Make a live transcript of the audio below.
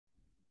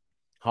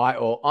Hi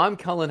all, I'm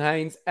Cullen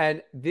Haynes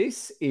and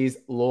this is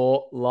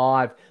Law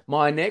Live.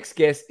 My next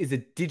guest is a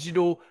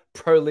digital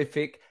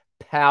prolific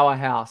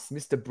powerhouse,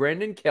 Mr.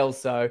 Brendan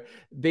Kelso.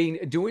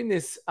 Been doing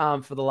this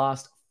for the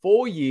last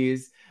 4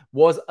 years,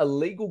 was a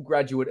legal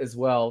graduate as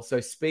well, so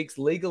speaks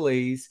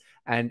legalese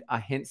and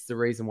hence the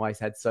reason why he's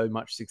had so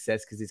much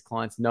success because his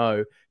clients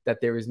know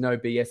that there is no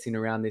BSing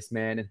around this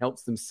man and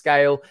helps them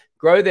scale,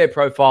 grow their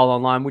profile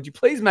online. Would you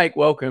please make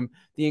welcome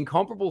the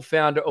incomparable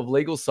founder of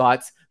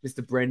Legalsites,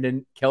 Mr.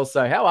 Brendan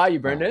Kelso. How are you,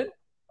 Oh, Brendan?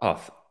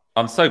 oh,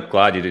 I'm so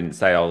glad you didn't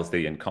say I was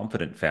the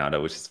incompetent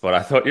founder, which is what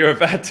I thought you were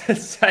about to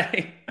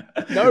say.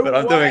 No But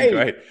I'm doing way.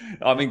 great.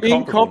 I'm incomparable, not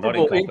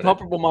Incomparable, incompetent.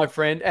 incomparable, my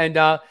friend.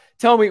 And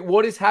tell me,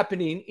 what is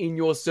happening in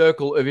your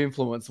circle of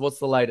influence? What's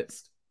the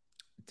latest?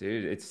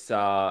 Dude,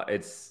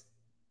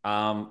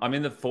 I'm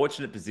in the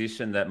fortunate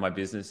position that my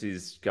business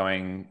is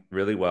going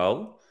really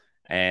well,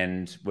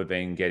 and we've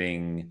been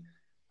getting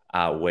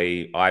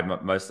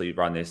mostly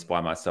run this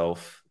by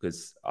myself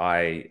because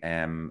I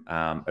am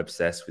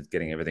obsessed with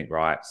getting everything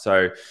right.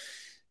 So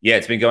yeah,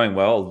 it's been going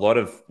well. A lot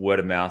of word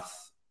of mouth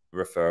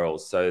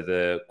referrals. So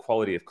the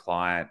quality of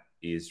client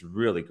is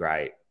really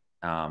great.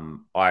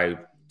 I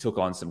took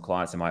on some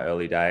clients in my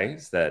early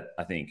days that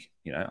I think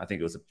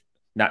it was a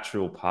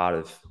natural part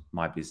of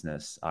my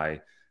business.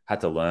 I had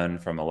to learn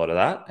from a lot of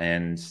that.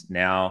 And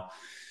now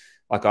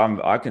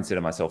I consider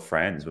myself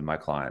friends with my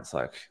clients.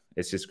 Like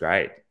it's just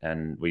great.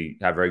 And we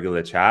have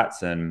regular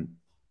chats, and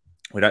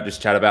we don't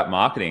just chat about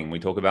marketing. We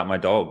talk about my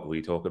dog.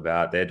 We talk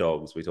about their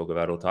dogs. We talk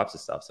about all types of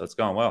stuff. So it's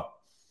going well.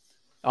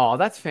 Oh,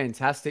 that's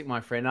fantastic,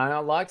 my friend. I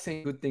like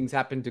seeing good things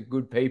happen to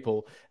good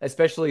people,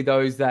 especially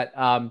those that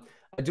are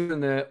doing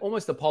the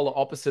almost the polar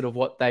opposite of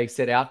what they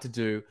set out to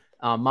do.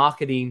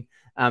 Marketing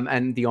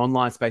and the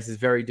online space is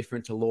very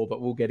different to law, but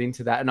we'll get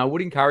into that. And I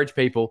would encourage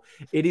people.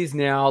 It is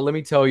now, let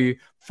me tell you,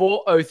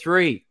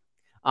 4:03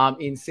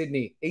 in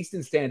Sydney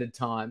Eastern Standard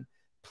Time.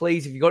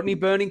 Please, if you've got any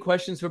burning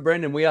questions for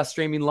Brendan, we are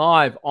streaming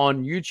live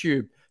on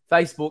YouTube,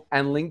 Facebook,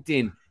 and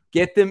LinkedIn.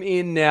 Get them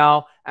in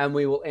now and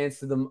we will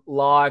answer them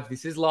live.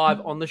 This is live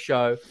on the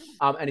show.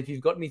 And if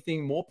you've got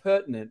anything more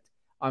pertinent,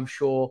 I'm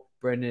sure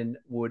Brendan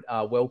would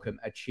welcome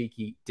a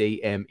cheeky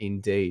DM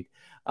indeed.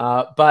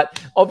 But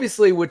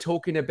obviously, we're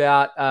talking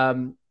about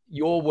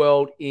your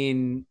world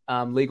in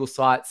legal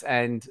sites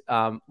and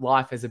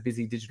life as a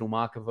busy digital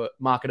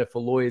marketer for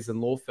lawyers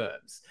and law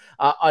firms.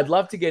 I'd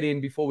love to get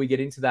in before we get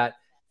into that.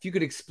 If you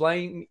could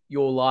explain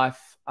your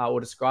life or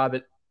describe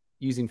it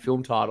using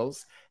film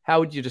titles, how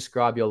would you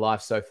describe your life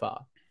so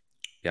far?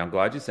 Yeah, I'm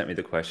glad you sent me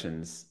the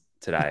questions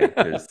today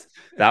because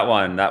that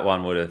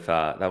one would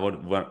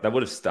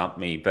have stumped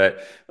me. But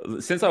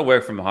since I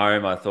work from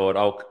home, I thought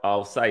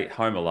I'll say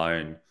Home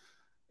Alone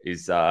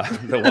is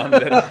the one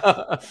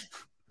that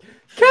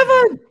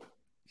Kevin!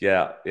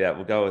 yeah,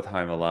 we'll go with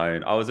Home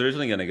Alone. I was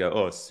originally going to go,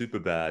 oh, super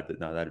bad, but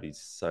no, that'd be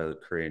so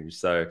cringe.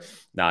 So,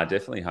 nah,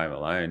 definitely Home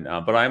Alone.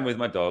 But I am with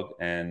my dog,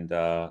 and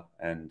I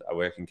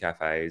work in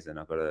cafes, and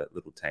I've got a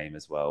little team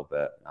as well.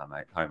 But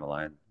mate, Home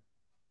Alone.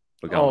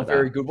 We're going Oh, with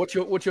very that. good.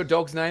 What's your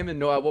dog's name and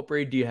what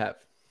breed do you have?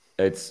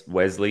 It's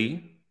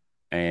Wesley,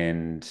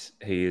 and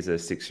he is a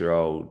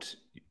 6-year-old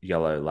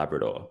yellow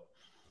Labrador.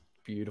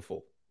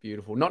 Beautiful,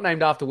 beautiful. Not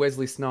named after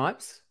Wesley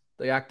Snipes,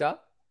 the actor.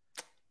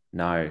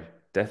 No,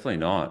 definitely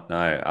not.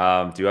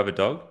 No. Do you have a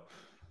dog?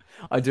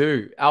 I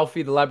do.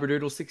 Alfie the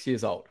Labradoodle, 6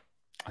 years old.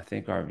 I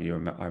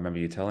remember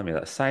you telling me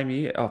that same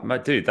year. Oh,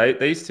 mate, dude,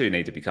 these two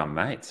need to become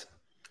mates.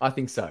 I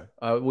think so.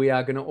 We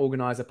are going to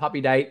organise a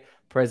puppy date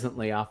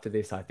presently after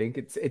this. I think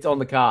it's on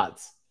the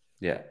cards.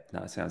 Yeah,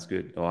 no, sounds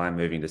good. Well, I'm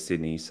moving to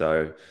Sydney,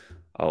 so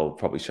I'll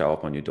probably show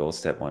up on your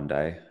doorstep one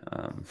day.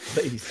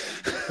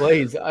 Please,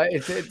 please.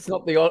 It's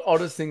not the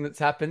oddest thing that's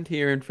happened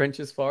here in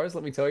French's Forest.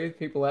 Let me tell you,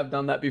 people have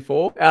done that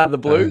before out of the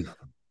blue.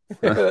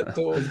 It's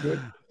always good.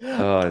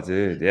 Oh,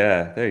 dude,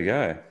 yeah, there you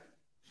go.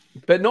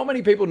 But not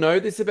many people know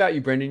this about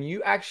you, Brendan.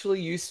 You actually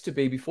used to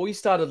be, before you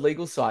started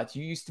Legalsites,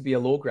 you used to be a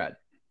law grad.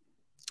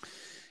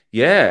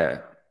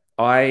 Yeah,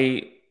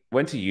 I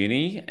went to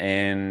uni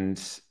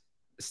and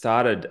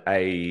started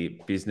a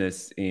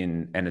business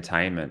in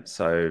entertainment,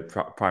 so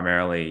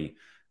primarily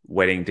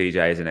wedding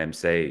DJs and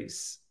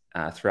MCs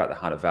throughout the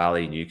Hunter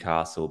Valley,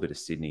 Newcastle, a bit of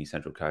Sydney,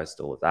 Central Coast,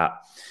 all of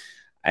that.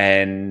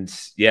 And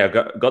yeah,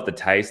 got the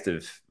taste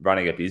of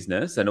running a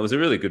business, and it was a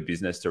really good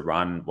business to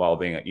run while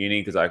being at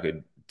uni because I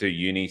could do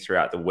uni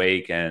throughout the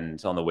week,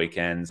 and on the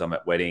weekends I'm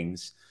at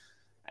weddings.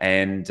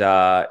 And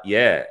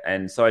yeah,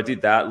 and so I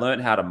did that,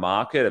 learned how to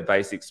market a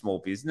basic small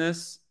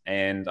business.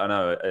 And I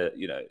know,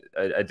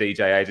 a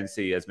DJ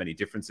agency has many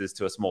differences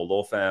to a small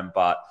law firm,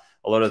 but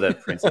a lot of the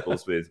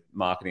principles with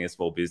marketing a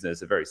small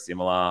business are very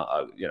similar.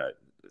 A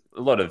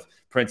lot of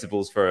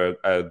principles for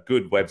a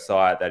good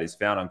website that is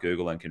found on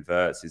Google and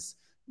converts is,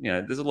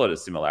 there's a lot of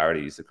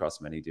similarities across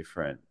many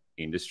different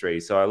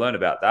industries. So I learned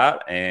about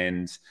that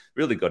and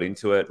really got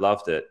into it,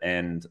 loved it,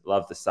 and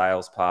loved the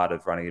sales part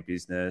of running a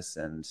business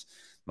and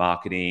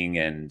marketing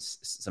and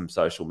some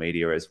social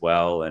media as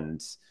well.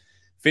 And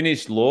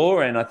finished law.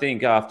 And I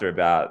think when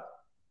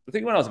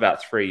I was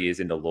about 3 years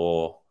into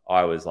law,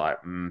 I was like,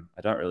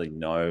 I don't really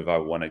know if I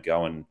want to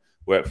go and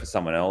work for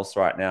someone else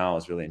right now. I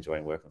was really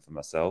enjoying working for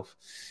myself.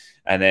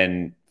 And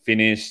then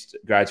finished,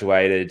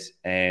 graduated,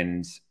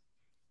 and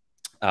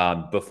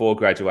before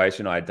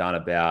graduation, I had done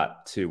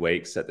about 2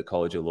 weeks at the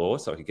College of Law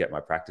so I could get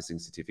my practicing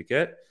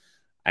certificate.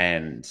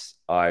 And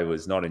I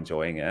was not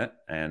enjoying it.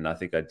 And I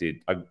think I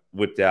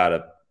whipped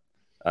out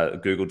a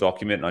Google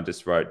document and I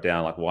just wrote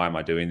down, like, why am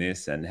I doing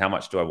this? And how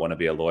much do I want to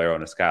be a lawyer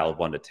on a scale of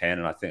 1 to 10?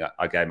 And I think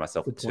I gave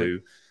myself a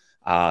 2.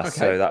 Okay.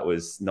 So that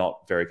was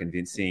not very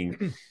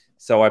convincing.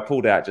 So I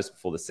pulled out just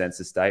before the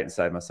census date and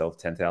saved myself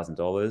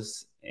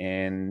 $10,000.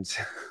 And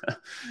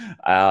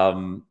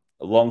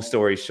long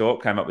story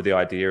short, came up with the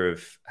idea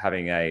of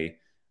having a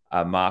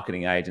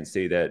marketing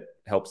agency that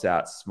helps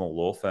out small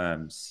law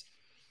firms,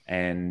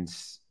 and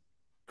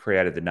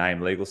created the name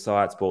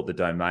Legalsites, bought the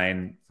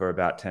domain for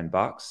about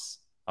 $10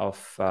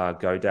 off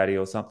GoDaddy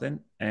or something,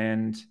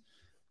 and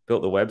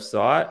built the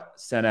website,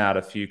 sent out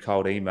a few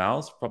cold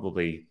emails,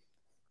 probably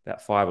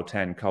about 5 or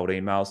 10 cold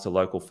emails to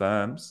local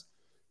firms,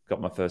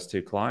 got my first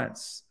 2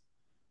 clients.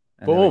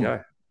 And boom. There we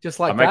go. Just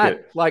like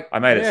that. I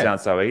made it sound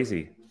so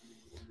easy.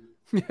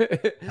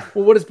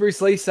 Well, what does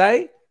Bruce Lee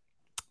say?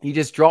 You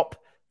just drop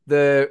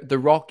the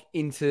rock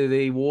into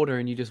the water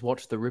and you just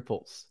watch the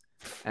ripples.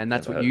 And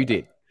that's what you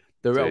did.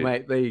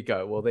 Mate, there you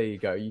go. Well, there you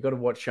go. You got to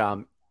watch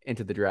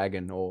Enter the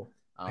Dragon, or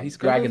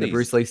Dragon, the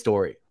Bruce Lee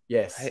story.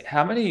 Yes.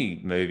 How many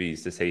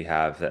movies does he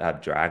have that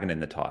have dragon in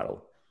the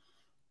title?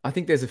 I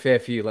think there's a fair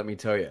few, let me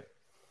tell you.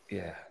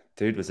 Yeah.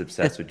 Dude was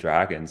obsessed with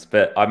dragons,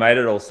 but I made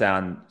it all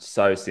sound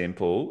so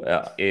simple.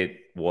 It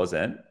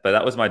wasn't, but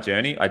that was my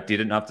journey. I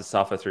didn't have to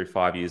suffer through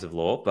 5 years of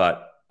law,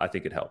 but I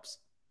think it helps.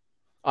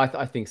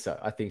 I think so.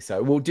 I think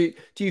so. Well, do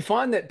you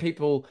find that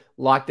people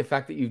like the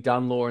fact that you've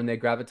done law and they're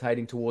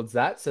gravitating towards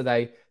that, so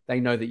they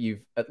know that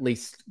you've at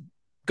least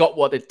got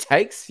what it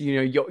takes? You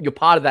know, you're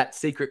part of that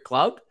secret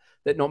club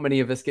that not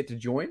many of us get to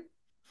join.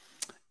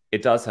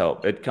 It does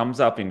help. It comes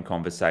up in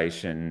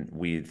conversation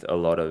with a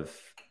lot of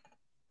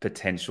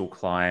potential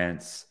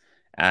clients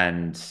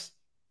and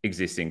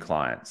existing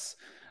clients,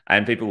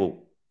 and people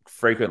will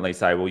frequently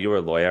say, well, you're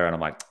a lawyer. And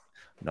I'm like,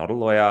 not a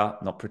lawyer,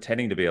 not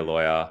pretending to be a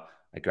lawyer.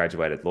 I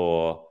graduated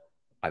law.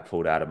 I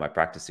pulled out of my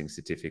practicing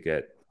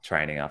certificate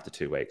training after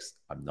 2 weeks.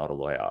 I'm not a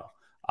lawyer.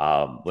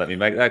 Let me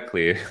make that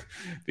clear,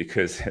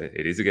 because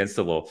it is against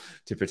the law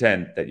to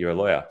pretend that you're a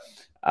lawyer.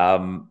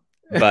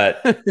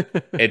 But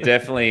it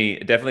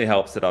definitely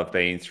helps that I've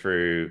been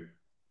through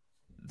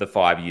the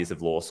 5 years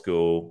of law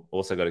school,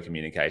 also got a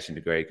communication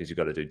degree, because you've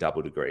got to do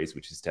double degrees,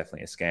 which is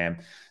definitely a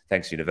scam.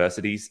 Thanks,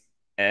 universities.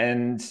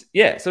 And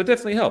yeah, so it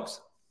definitely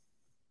helps.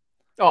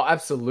 Oh,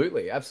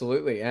 absolutely.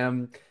 Absolutely.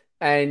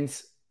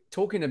 And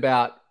talking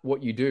about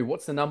what you do,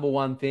 what's the number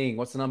one thing?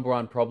 What's the number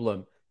one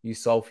problem you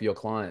solve for your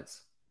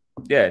clients?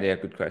 Yeah,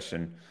 good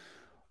question.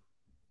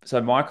 So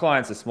my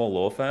clients are small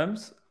law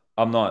firms.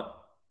 I'm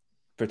not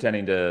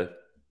pretending to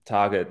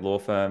target law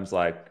firms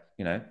like,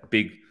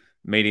 big,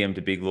 medium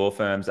to big law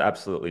firms.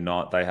 Absolutely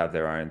not. They have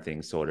their own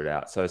things sorted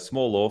out. So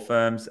small law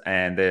firms,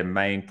 and their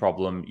main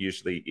problem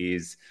usually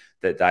is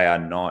that they are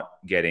not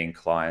getting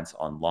clients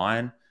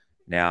online.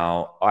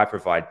 Now, I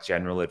provide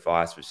general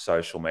advice with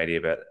social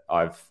media, but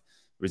I've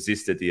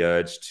resisted the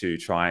urge to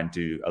try and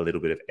do a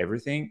little bit of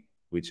everything,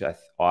 which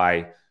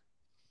I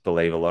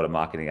believe a lot of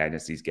marketing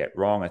agencies get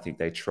wrong. I think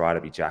they try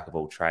to be jack of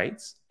all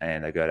trades,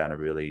 and they go down a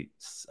really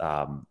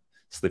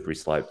slippery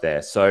slope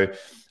there. So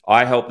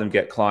I help them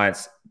get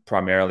clients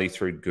primarily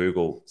through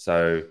Google.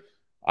 So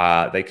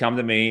they come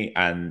to me,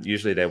 and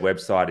usually their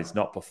website is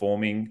not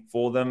performing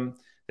for them.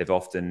 They've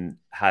often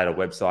had a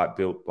website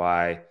built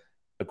by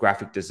a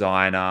graphic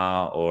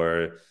designer,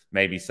 or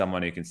maybe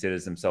someone who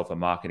considers themselves a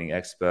marketing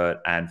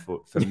expert. And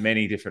for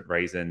many different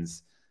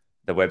reasons,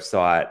 the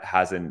website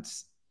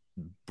hasn't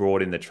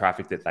brought in the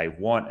traffic that they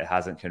want. It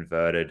hasn't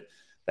converted.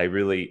 They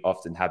really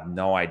often have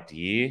no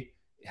idea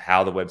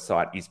how the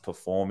website is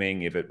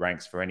performing, if it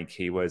ranks for any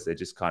keywords. They're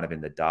just kind of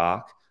in the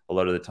dark. A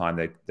lot of the time,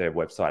 their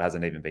website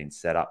hasn't even been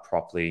set up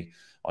properly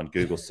on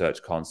Google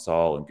Search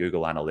Console and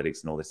Google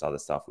Analytics and all this other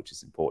stuff, which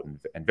is important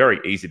and very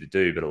easy to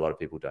do, but a lot of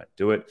people don't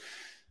do it.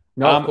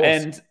 No, of course.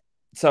 And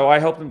so I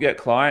help them get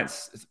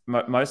clients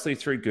mostly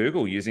through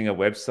Google, using a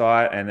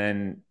website and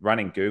then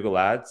running Google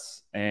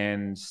ads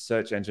and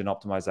search engine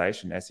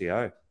optimization,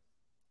 SEO.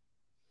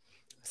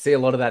 See a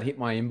lot of that hit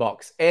my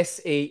inbox.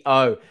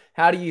 SEO.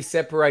 How do you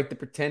separate the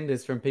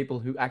pretenders from people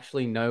who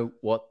actually know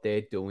what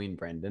they're doing,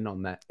 Brendan,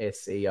 on that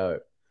SEO?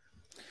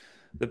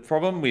 The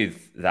problem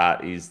with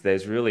that is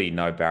there's really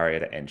no barrier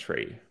to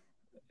entry.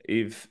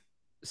 If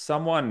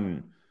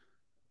someone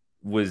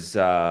was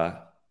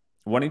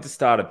wanting to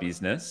start a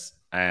business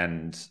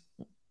and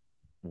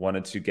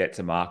wanted to get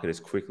to market as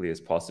quickly as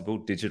possible,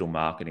 digital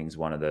marketing is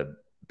one of the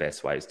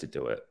best ways to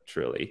do it,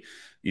 truly.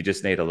 You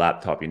just need a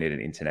laptop, you need an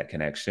internet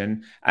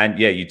connection. And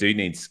yeah, you do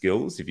need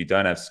skills. If you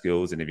don't have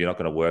skills, and if you're not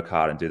going to work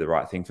hard and do the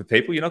right thing for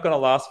people, you're not going to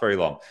last very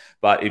long.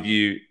 But if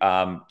you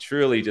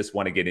truly just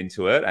want to get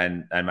into it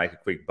and make a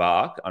quick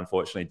buck,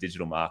 unfortunately,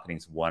 digital marketing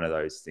is one of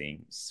those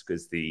things,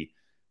 because the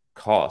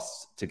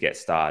costs to get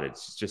started.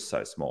 It's just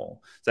so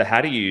small. So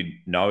how do you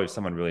know if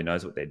someone really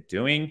knows what they're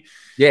doing?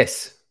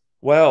 Yes.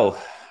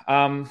 Well,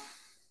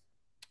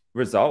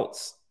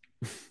 results.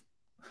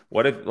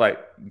 What if, like,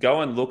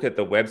 go and look at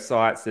the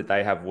websites that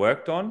they have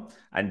worked on,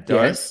 and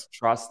don't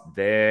trust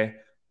their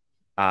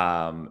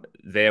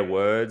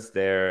words,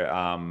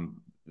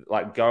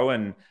 like, go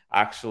and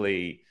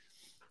actually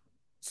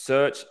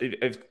search.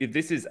 If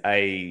this is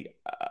a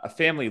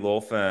family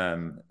law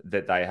firm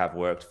that they have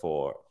worked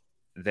for,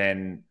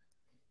 then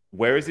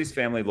where is this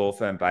family law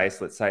firm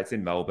based? Let's say it's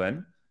in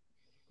Melbourne.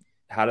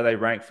 How do they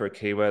rank for a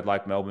keyword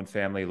like Melbourne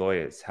family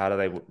lawyers? How do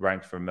they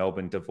rank for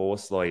Melbourne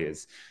divorce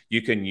lawyers?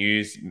 You can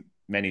use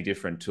many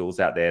different tools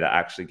out there to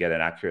actually get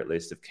an accurate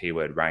list of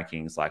keyword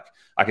rankings. Like,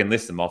 I can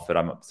list them off,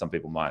 but some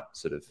people might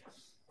sort of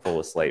fall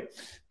asleep.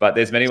 But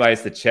there's many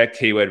ways to check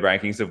keyword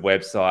rankings of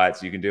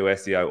websites. You can do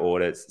SEO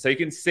audits. So you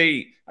can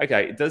see,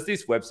 okay, does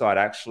this website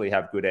actually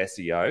have good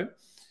SEO?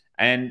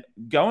 And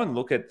go and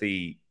look at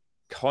the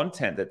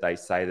content that they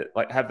say that,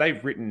 like, have they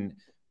written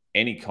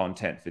any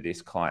content for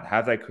this client?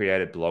 Have they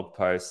created blog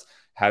posts?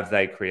 Have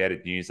they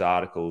created news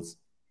articles?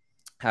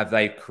 Have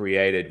they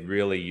created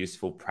really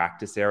useful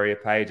practice area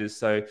pages?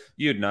 So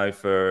you'd know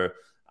for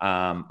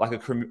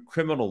like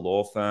criminal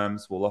law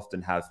firms will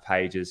often have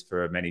pages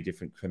for many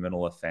different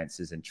criminal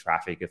offenses and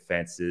traffic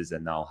offenses,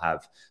 and they'll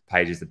have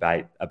pages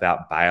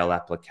about bail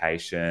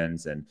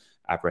applications and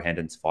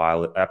apprehended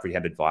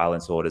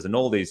violence orders and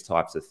all these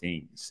types of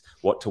things,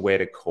 what to wear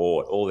to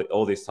court,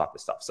 all this type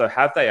of stuff. So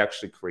have they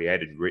actually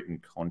created written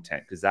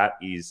content? Because that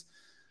is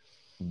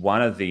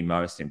one of the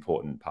most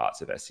important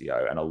parts of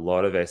SEO. And a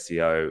lot of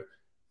SEO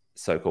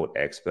so-called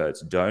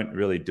experts don't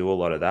really do a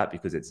lot of that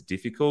because it's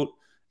difficult,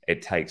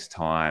 it takes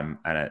time,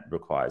 and it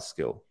requires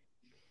skill.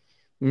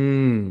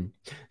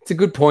 It's a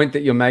good point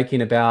that you're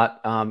making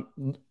about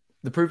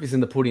the proof is in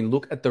the pudding.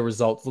 Look at the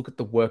results, look at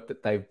the work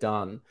that they've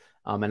done,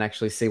 and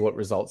actually see what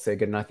results they're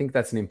getting. I think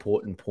that's an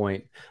important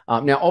point.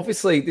 Now,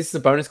 obviously, this is a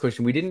bonus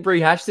question. We didn't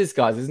rehash this,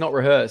 guys. It's not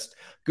rehearsed.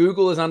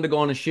 Google has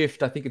undergone a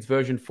shift. I think it's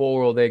version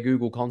 4 or their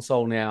Google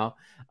console now.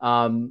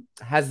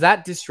 Has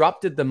that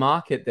disrupted the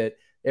market that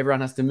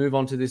everyone has to move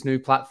on to this new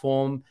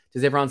platform?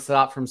 Does everyone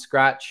start from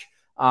scratch?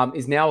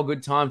 Is now a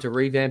good time to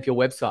revamp your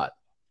website?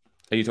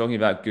 Are you talking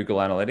about Google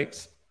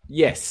Analytics?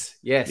 Yes.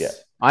 Yeah.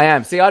 I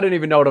am. See, I don't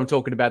even know what I'm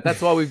talking about.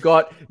 That's why we've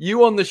got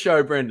you on the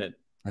show, Brendan.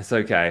 That's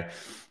okay.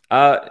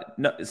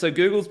 No, so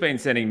Google's been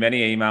sending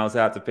many emails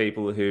out to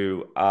people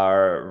who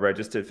are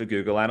registered for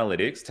Google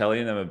Analytics,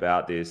 telling them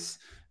about this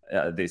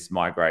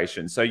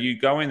migration. So you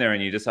go in there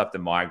and you just have to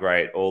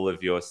migrate all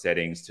of your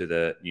settings to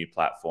the new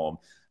platform.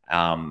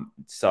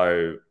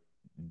 So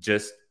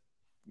just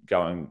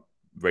go and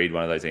read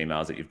one of those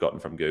emails that you've gotten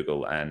from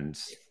Google and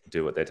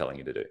do what they're telling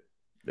you to do.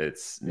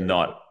 It's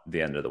not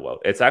the end of the world.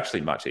 It's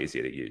actually much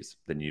easier to use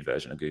the new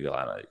version of Google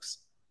Analytics.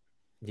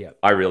 Yeah,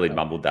 I really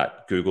mumbled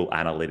that. Google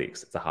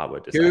Analytics. It's a hard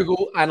word to say.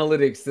 Google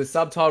Analytics. The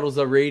subtitles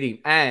are reading.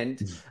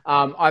 And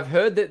I've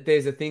heard that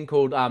there's a thing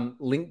called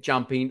link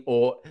jumping,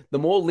 or the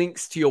more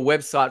links to your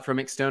website from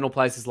external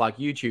places like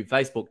YouTube,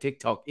 Facebook,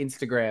 TikTok,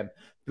 Instagram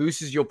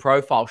boosts your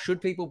profile. Should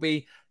people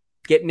be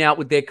getting out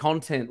with their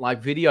content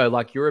like video,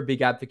 like you're a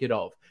big advocate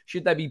of?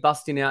 Should they be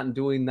busting out and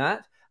doing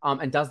that?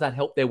 And does that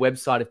help their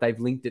website if they've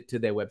linked it to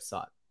their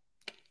website?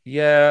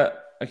 Yeah.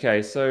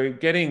 Okay. So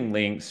getting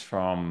links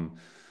from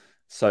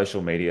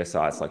social media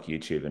sites like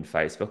YouTube and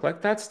Facebook,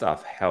 like that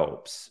stuff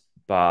helps.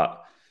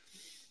 But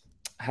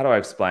how do I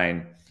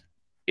explain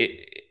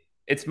it?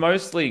 It's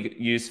mostly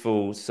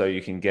useful so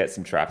you can get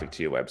some traffic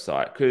to your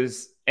website,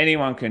 because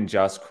anyone can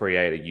just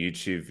create a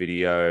YouTube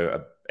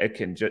video. It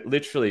can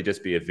literally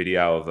just be a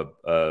video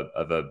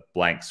of a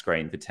blank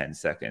screen for 10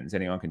 seconds.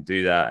 Anyone can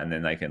do that, and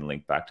then they can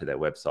link back to their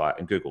website,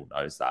 and Google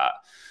knows that.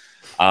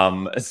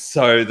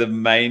 So the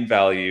main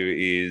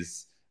value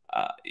is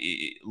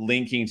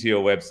linking to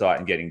your website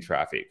and getting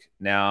traffic.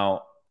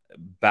 Now,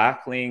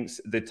 backlinks,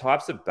 the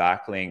types of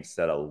backlinks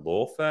that a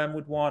law firm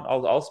would want,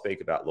 I'll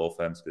speak about law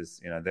firms because,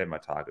 you know, they're my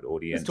target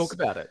audience. Let's talk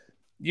about it.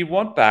 You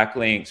want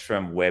backlinks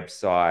from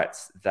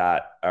websites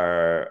that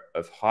are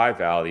of high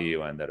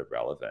value and that are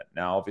relevant.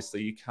 Now,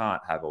 obviously, you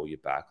can't have all your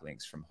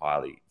backlinks from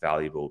highly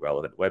valuable,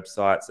 relevant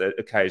websites.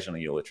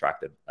 Occasionally, you'll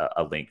attract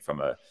a link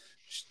from I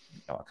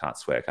can't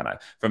swear, can I?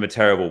 From a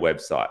terrible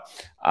website.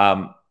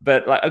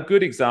 But like a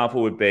good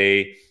example would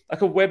be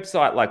like a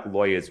website like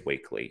Lawyers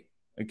Weekly.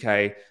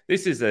 Okay,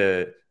 this is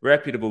a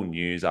reputable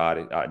news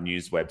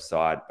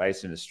website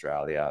based in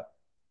Australia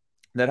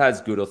that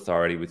has good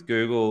authority with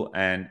Google.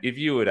 And if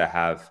you were to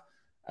have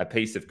a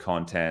piece of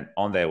content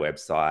on their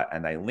website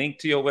and they link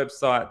to your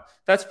website,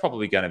 that's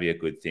probably going to be a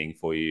good thing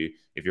for you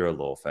if you're a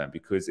law firm,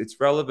 because it's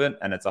relevant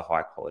and it's a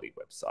high quality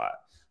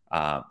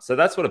website. So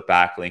that's what a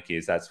backlink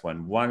is. That's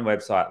when one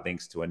website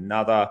links to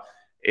another.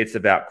 It's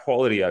about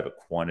quality over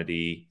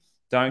quantity.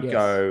 Don't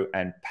go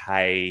and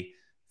pay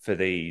for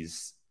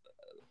these,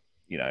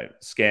 you know,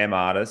 scam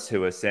artists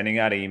who are sending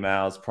out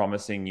emails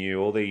promising you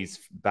all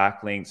these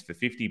backlinks for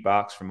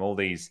 $50 from all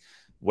these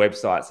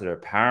websites that are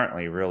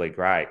apparently really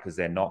great, because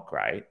they're not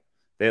great.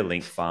 they're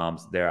link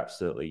farms. They're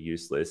absolutely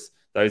useless.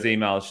 Those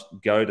emails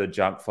go to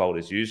junk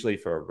folders usually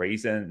for a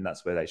reason, and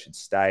that's where they should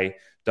stay.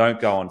 Don't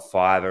go on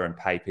Fiverr and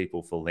pay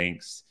people for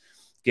links.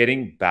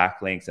 Getting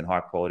backlinks and high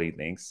quality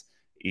links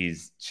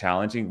is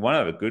challenging. One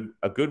of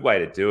a good way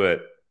to do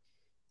it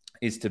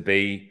is to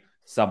be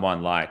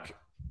someone like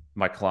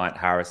my client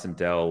Harrison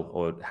Dell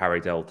or Harry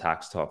Dell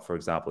Tax Talk, for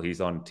example.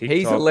 He's on TikTok.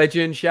 He's a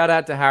legend. Shout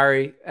out to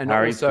Harry, and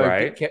Harry's also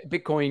great.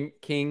 Bitcoin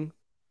King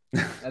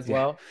as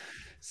well.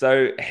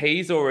 So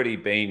he's already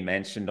been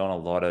mentioned on a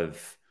lot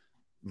of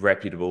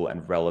reputable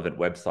and relevant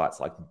websites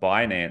like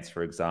Binance,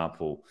 for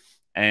example.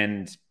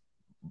 And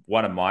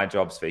one of my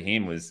jobs for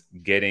him was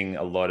getting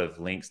a lot of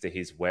links to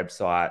his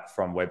website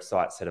from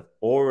websites that have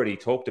already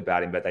talked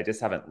about him, but they just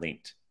haven't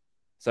linked.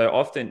 So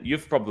often,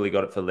 you've probably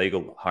got it for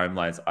legal home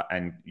loans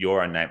and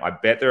your own name. I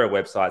bet there are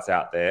websites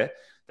out there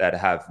that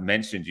have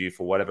mentioned you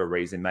for whatever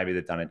reason. Maybe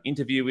they've done an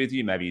interview with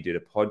you. Maybe you did a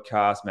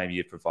podcast. Maybe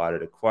you've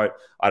provided a quote.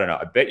 I don't know.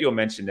 I bet you're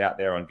mentioned out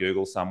there on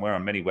Google somewhere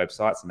on many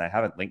websites, and they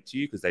haven't linked to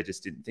you because they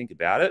just didn't think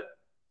about it.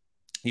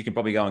 You can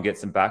probably go and get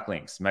some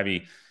backlinks.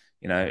 Maybe,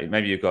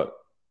 maybe you've got,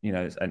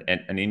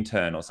 an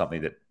intern or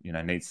something that,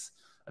 needs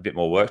a bit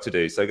more work to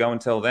do. So go and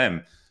tell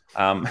them,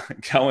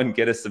 go and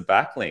get us some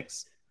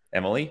backlinks,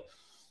 Emily.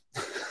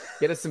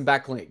 Get us some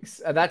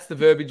backlinks. That's the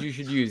verbiage you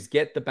should use.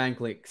 Get the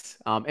backlinks.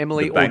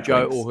 Emily or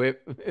Joe or whoever.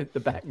 The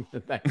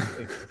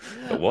backlinks.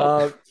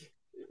 What?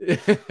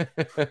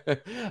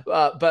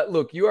 But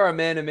look, you are a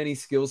man of many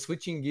skills.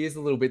 Switching gears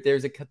a little bit,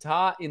 there's a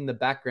guitar in the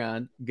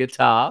background.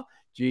 Guitar,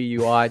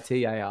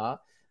 Guitar.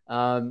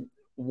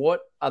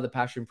 What are the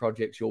passion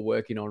projects you're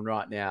working on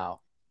right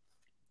now?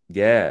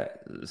 Yeah,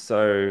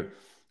 so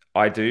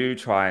I do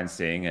try and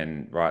sing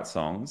and write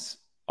songs.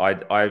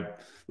 I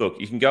look,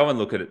 you can go and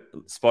look at it.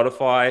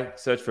 Spotify,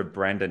 search for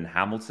Brendan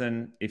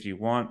Hamilton if you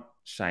want.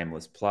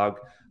 Shameless plug.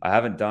 I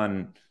haven't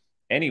done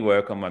any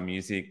work on my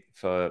music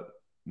for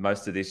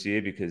most of this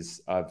year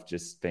because I've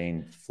just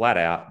been flat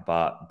out.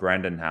 But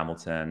Brendan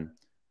Hamilton,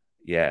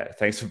 yeah,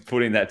 thanks for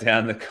putting that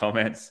down in the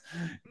comments.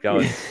 Go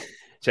and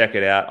check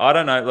it out. I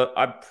don't know. Look,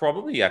 I'm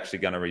probably actually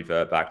going to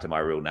revert back to my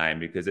real name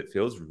because it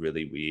feels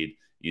really weird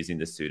using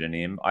the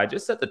pseudonym. I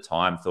just at the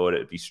time thought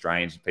it'd be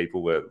strange if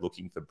people were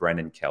looking for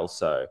Brendan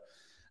Kelso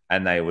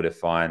and they would have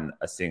find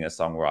a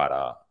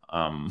singer-songwriter.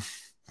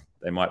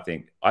 They might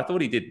think, I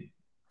thought he did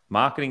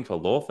marketing for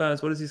law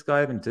firms. What does this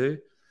guy even do?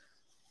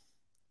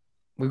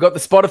 We've got the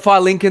Spotify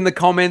link in the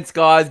comments,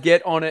 guys.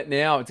 Get on it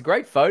now. It's a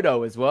great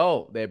photo as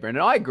well there,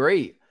 Brendan. I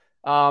agree.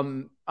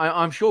 I'm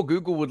sure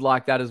Google would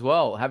like that as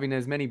well, having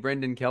as many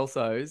Brendan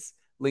Kelsos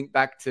linked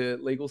back to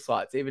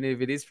Legalsites, even if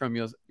it is from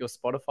your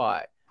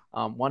Spotify.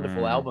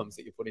 Wonderful albums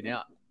that you're putting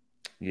out.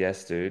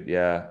 Yes, dude.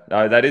 Yeah.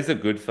 No, that is a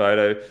good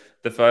photo.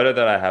 The photo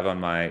that I have on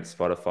my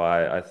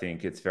Spotify, I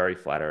think it's very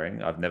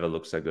flattering. I've never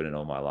looked so good in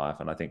all my life.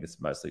 And I think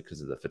it's mostly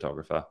because of the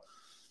photographer.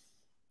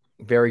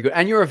 Very good.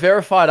 And you're a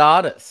verified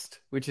artist,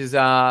 which is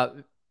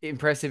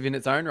impressive in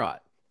its own right.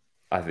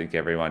 I think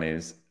everyone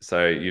is.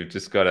 So you've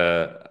just got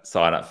to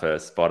sign up for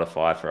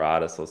Spotify for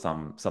artists or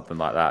something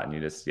like that. And you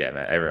just, yeah,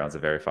 man, everyone's a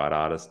verified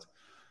artist.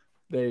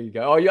 There you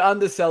go. Oh, you're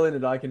underselling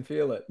it. I can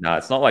feel it. No,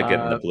 it's not like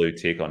getting the blue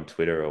tick on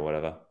Twitter or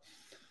whatever.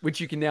 Which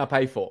you can now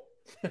pay for.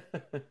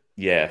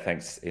 Yeah,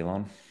 thanks,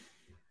 Elon.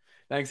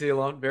 Thanks,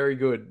 Elon. Very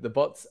good. The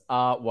bots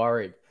are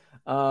worried.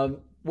 What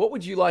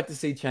would you like to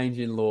see change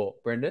in law,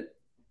 Brendan?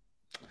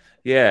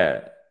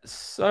 Yeah.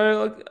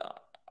 So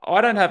I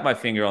don't have my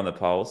finger on the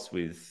pulse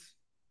with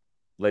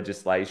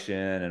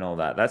legislation and all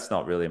that. That's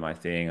not really my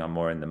thing. I'm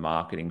more in the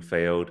marketing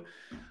field.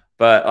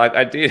 But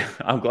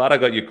I'm glad I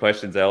got your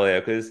questions earlier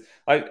because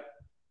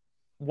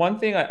one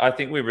thing I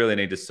think we really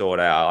need to sort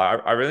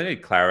out, I really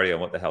need clarity on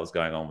what the hell's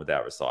going on with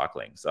our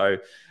recycling. So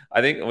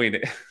I think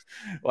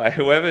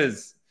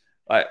whoever's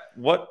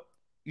what,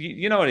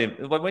 you know what I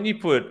mean? Like when you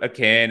put a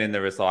can in the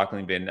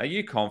recycling bin, are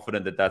you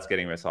confident that that's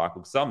getting recycled?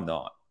 Because I'm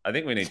not. I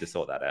think we need to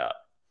sort that out.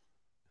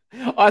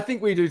 I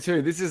think we do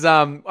too. This is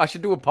I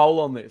should do a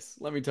poll on this.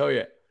 Let me tell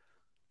you.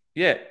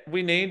 Yeah,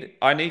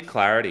 I need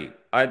clarity.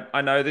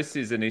 I know this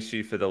is an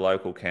issue for the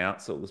local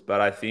councils,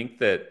 but I think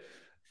that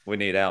we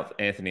need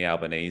Anthony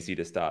Albanese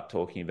to start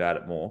talking about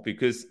it more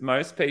because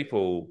most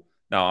people,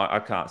 no, I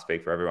can't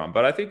speak for everyone,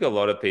 but I think a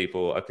lot of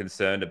people are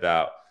concerned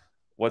about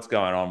what's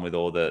going on with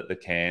all the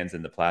cans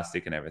and the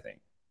plastic and everything.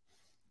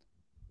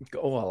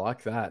 Oh, I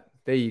like that.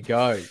 There you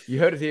go. You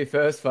heard it here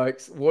first,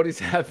 folks. What is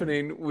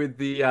happening with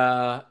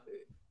the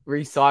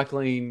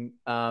recycling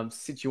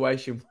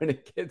situation when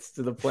it gets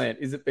to the plant?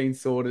 Is it being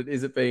sorted?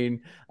 Is it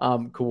being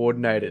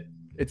coordinated?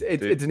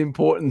 It's an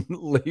important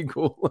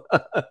legal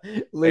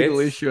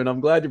issue, and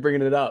I'm glad you're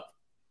bringing it up.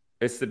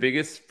 It's the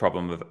biggest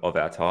problem of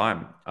our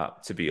time,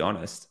 to be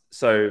honest.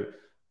 So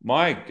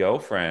my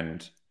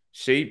girlfriend,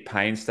 she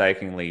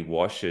painstakingly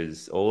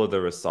washes all of the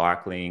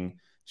recycling.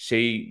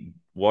 She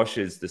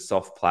washes the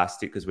soft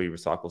plastic because we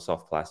recycle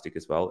soft plastic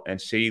as well, and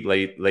she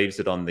leaves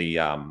it on the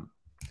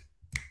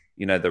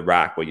the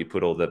rack where you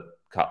put all the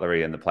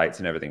cutlery and the plates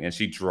and everything, and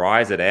she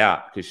dries it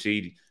out because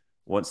she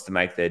wants to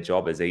make their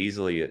job as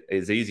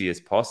easy as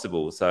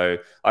possible. So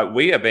like,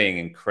 we are being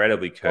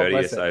incredibly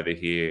courteous over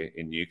here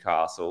in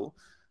Newcastle,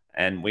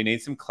 and we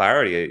need some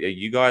clarity. Are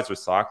you guys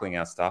recycling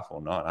our stuff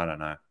or not? I don't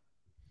know.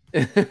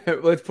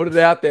 Let's put it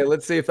out there.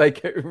 Let's see if they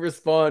can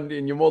respond,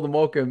 and you're more than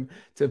welcome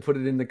to put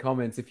it in the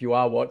comments if you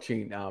are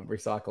watching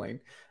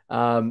recycling,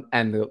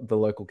 and the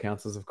local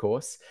councils, of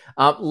course.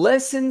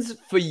 Lessons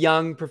for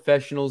young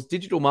professionals,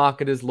 digital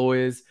marketers,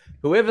 lawyers,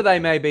 whoever they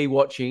may be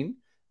watching.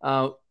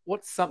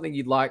 What's something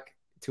you'd like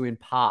to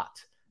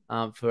impart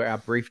for our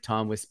brief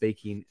time we're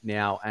speaking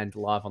now and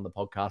live on the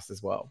podcast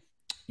as well?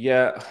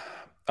 Yeah,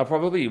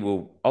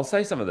 I'll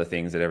say some of the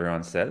things that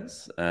everyone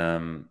says.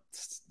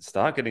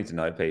 Start getting to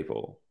know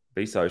people.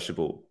 Be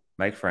sociable,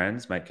 make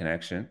friends, make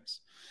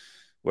connections,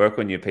 work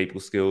on your people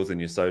skills and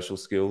your social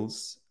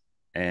skills.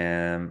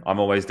 And I'm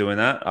always doing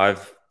that.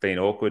 I've been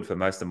awkward for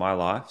most of my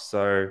life,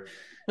 so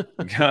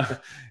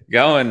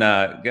go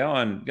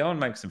and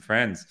make some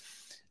friends.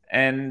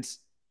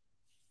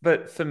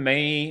 But for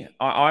me,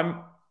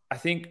 I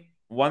think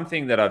one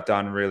thing that I've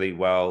done really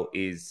well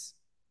is,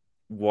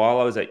 while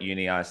I was at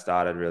uni, I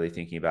started really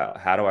thinking about,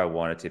 how do I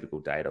want a typical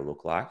day to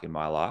look like in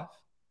my life?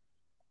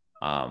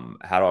 How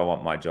do I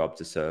want my job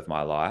to serve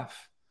my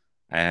life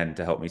and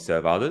to help me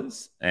serve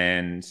others?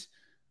 And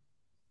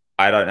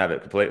I don't have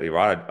it completely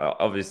right.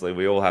 Obviously,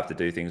 we all have to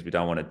do things we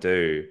don't want to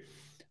do,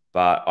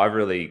 but I've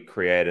really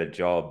created a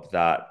job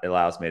that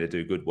allows me to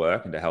do good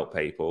work and to help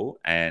people.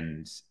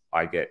 And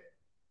I get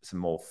some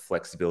more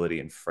flexibility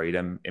and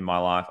freedom in my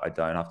life. I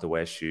don't have to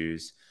wear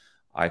shoes.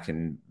 I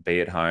can be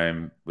at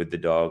home with the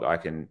dog. I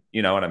can,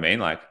 you know what I mean?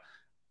 Like,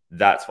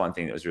 that's one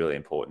thing that was really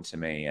important to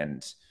me.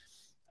 And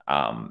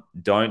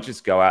don't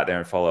just go out there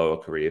and follow a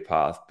career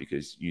path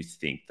because you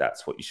think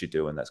that's what you should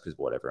do, and that's because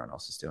what everyone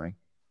else is doing.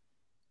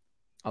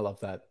 I love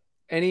that.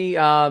 Any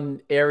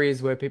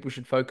areas where people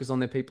should focus on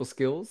their people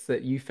skills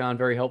that you found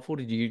very helpful?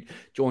 Did you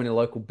join a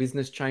local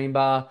business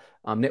chamber,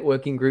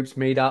 networking groups,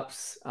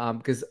 meetups?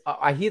 Because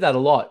I hear that a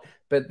lot,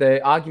 but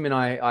the argument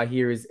I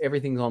hear is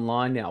everything's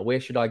online now. Where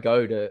should I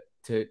go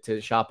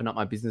to sharpen up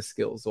my business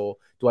skills? Or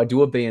do I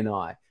do a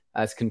BNI,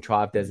 as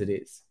contrived as it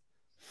is?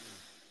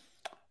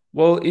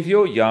 Well, if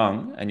you're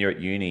young and you're at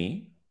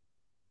uni,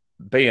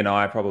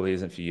 BNI probably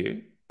isn't for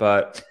you,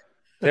 but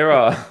there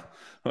are...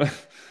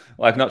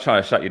 Like, not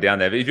trying to shut you down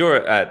there, but if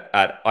you're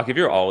like, if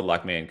you're old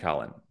like me and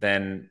Cullen,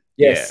 then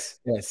yes,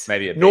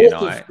 maybe a north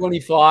BNI. of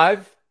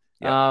 25,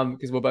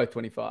 because we're both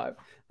 25.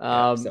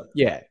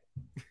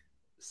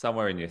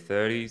 Somewhere in your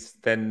 30s,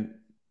 then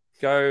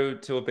go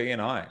to a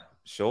BNI.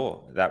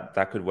 Sure,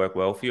 that could work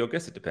well for you. I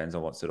guess it depends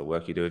on what sort of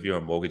work you do. If you're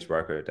a mortgage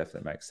broker, it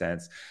definitely makes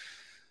sense.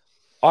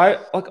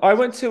 I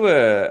went to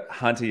a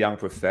Hunter Young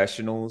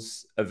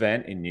Professionals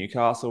event in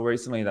Newcastle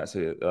recently. That's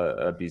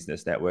a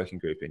business networking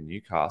group in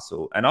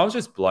Newcastle. And I was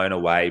just blown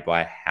away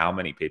by how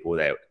many people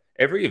there.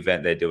 Every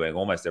event they're doing,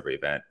 almost every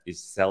event,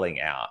 is selling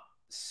out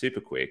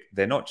super quick.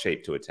 They're not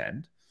cheap to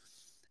attend.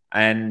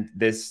 And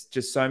there's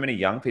just so many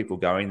young people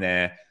going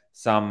there,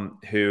 some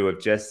who have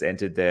just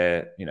entered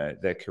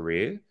their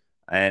career,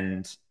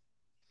 and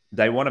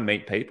they want to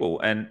meet people.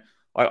 And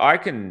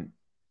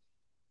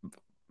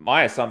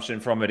my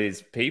assumption from it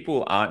is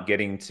people aren't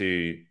getting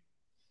to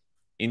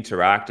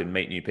interact and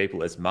meet new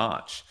people as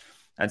much.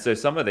 And so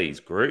some of these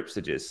groups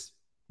are just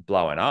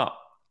blowing up.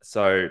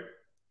 So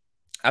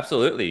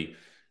absolutely,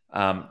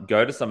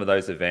 go to some of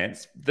those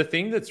events. The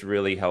thing that's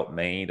really helped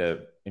me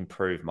to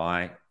improve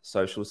my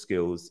social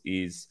skills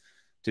is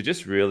to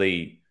just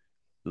really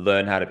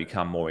learn how to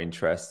become more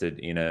interested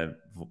in a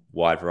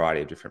wide variety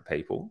of different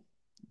people.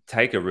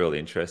 Take a real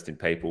interest in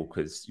people,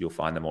 because you'll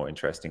find them more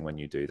interesting when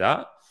you do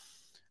that.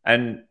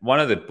 And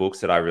one of the books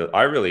that I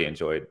really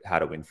enjoyed, How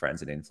to Win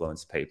Friends and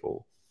Influence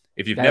People.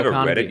 If you've never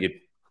read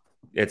it,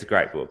 it's a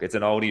great book. It's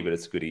an oldie, but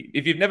it's a goodie.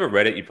 If you've never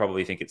read it, you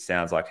probably think it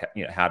sounds like,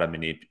 how to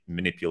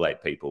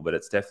manipulate people, but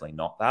it's definitely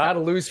not that. How to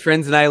lose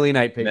friends and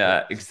alienate people.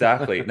 No,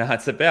 exactly. No,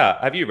 it's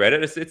about, have you read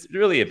it? It's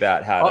really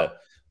about how to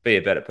be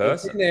a better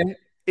person.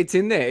 It's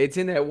in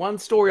there. One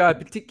story I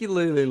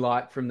particularly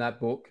like from that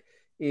book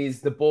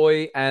is the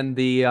boy and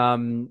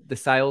the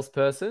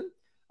salesperson.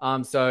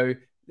 So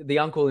the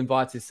uncle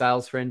invites his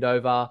sales friend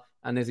over,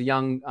 and there's a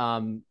young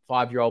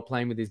 5-year-old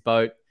playing with his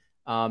boat.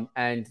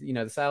 And,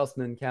 the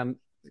salesman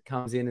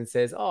comes in and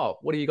says, "Oh,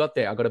 what do you got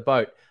there?" "I got a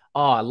boat."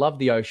 "Oh, I love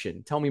the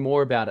ocean. Tell me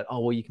more about it." "Oh,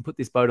 well, you can put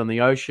this boat on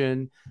the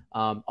ocean."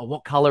 "Oh,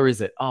 what color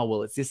is it?" "Oh,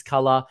 well, it's this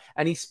color."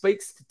 And he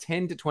speaks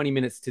 10 to 20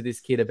 minutes to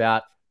this kid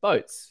about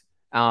boats,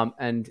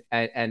 and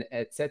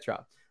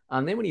etc.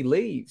 And then when he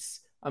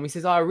leaves, he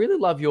says, "I really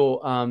love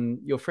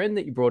your friend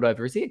that you brought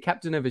over. Is he a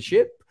captain of a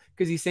ship?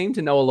 Because he seemed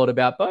to know a lot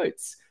about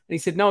boats." And he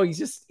said, "No, he's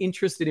just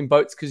interested in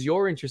boats because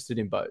you're interested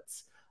in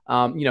boats."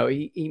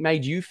 He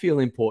made you feel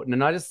important.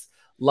 And I just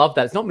love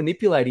that. It's not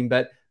manipulating,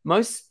 but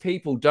most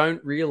people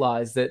don't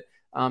realize that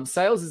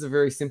sales is a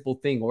very simple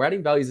thing, or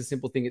adding value is a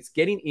simple thing. It's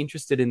getting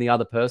interested in the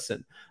other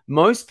person.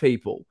 Most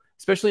people,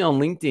 especially on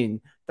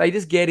LinkedIn, they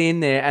just get in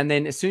there, and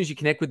then as soon as you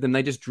connect with them,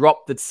 they just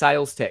drop the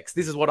sales text.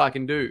 "This is what I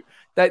can do."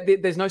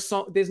 There's no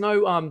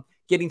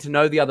getting to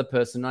know the other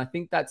person. And I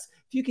think that's,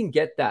 if you can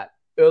get that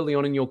early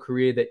on in your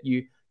career, that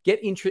you get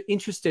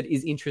interested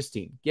is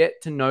interesting.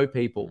 Get to know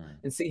people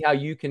and see how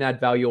you can add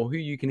value or who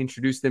you can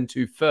introduce them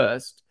to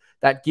first.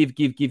 That give,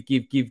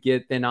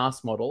 get, then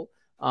ask model.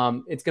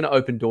 It's going to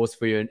open doors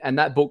for you. And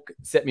that book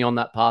set me on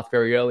that path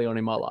very early on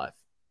in my life.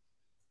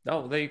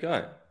 Oh, there you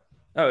go.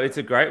 Oh, it's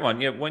a great one.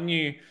 Yeah, when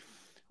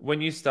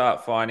you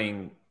start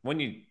finding, I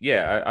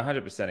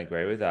 100%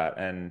 agree with that.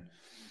 And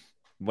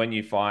when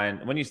you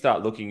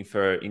start looking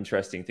for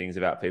interesting things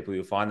about people,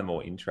 you'll find them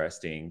more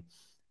interesting.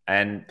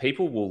 And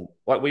people will,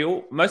 like,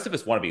 most of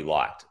us want to be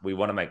liked. We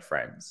want to make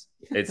friends.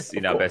 It's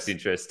in our best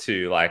interest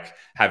to like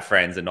have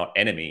friends and not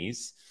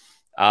enemies.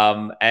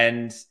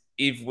 And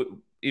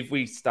if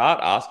we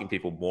start asking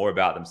people more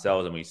about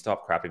themselves and we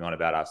stop crapping on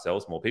about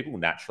ourselves more, people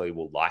naturally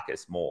will like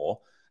us more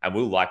and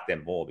we'll like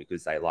them more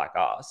because they like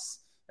us.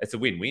 It's a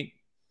win-win.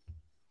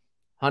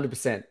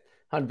 100%.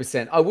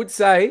 100%. I would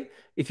say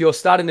if you're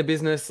starting a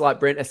business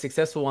like a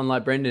successful one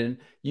like Brendan,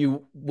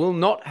 you will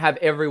not have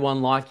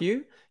everyone like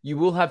you. You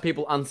will have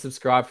people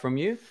unsubscribe from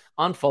you,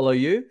 unfollow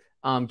you,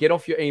 get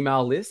off your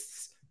email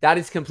lists. That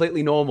is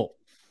completely normal,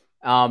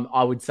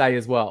 I would say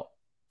as well,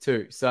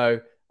 too. So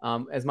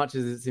as much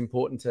as it's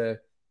important to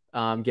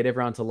get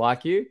everyone to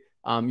like you,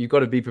 you've got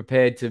to be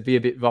prepared to be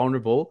a bit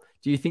vulnerable.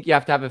 Do you think you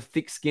have to have a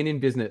thick skin in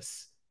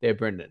business there,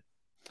 Brendan?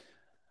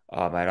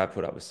 Oh, mate, I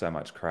put up with so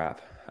much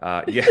crap.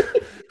 Yeah.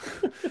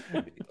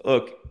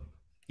 Look,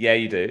 yeah,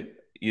 you do.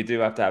 You do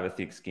have to have a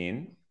thick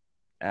skin.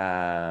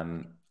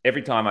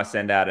 Every time I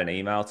send out an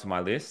email to my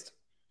list,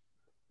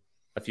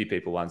 a few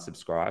people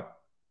unsubscribe.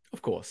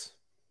 Of course.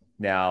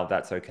 Now,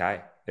 that's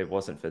okay. It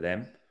wasn't for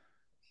them.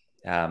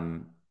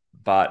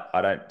 But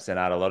I don't send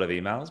out a lot of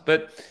emails.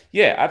 But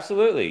yeah,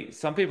 absolutely.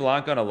 Some people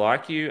aren't going to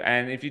like you.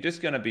 And if you're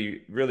just going to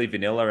be really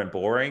vanilla and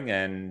boring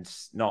and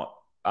not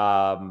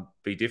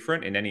be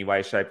different in any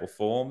way, shape, or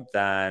form,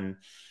 then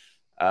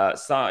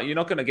you're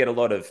not going to get a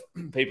lot of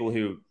people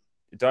who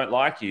don't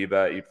like you,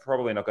 but you're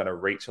probably not going to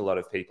reach a lot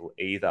of people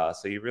either.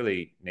 So you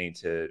really need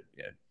to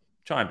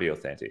try and be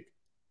authentic.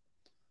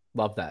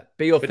 Love that.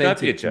 Be authentic. But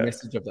don't be a jerk.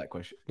 Message of that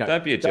question. No,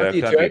 don't be a jerk.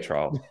 Don't be a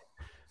troll.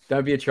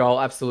 Don't be a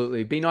troll.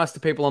 Absolutely. Be nice to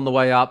people on the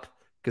way up,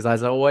 because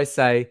as I always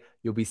say,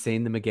 you'll be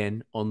seeing them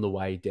again on the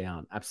way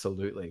down.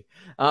 Absolutely.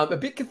 A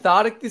bit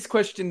cathartic, this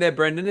question there,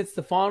 Brendan. It's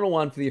the final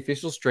one for the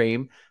official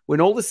stream. When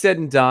all is said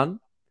and done,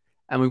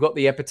 and we've got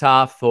the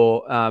epitaph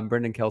for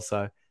Brendan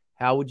Kelso,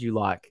 how would you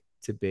like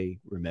to be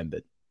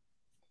remembered?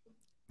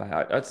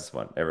 I just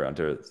want everyone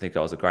to think I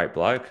was a great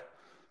bloke.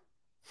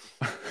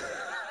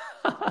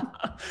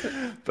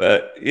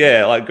 But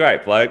yeah, like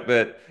great bloke.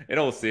 But in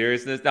all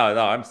seriousness, no,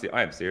 I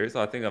am serious.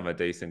 I think I'm a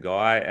decent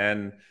guy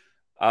and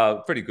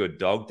pretty good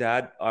dog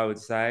dad, I would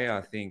say.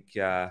 I think,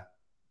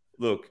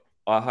 look,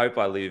 I hope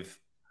I live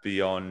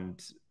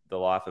beyond the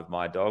life of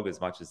my dog, as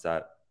much as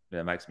that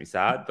makes me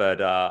sad.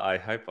 But I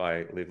hope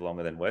I live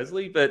longer than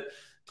Wesley. But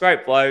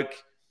great bloke,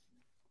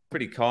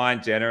 pretty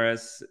kind,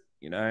 generous,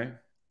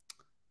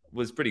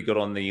 was pretty good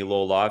on the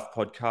Law Live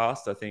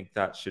podcast. I think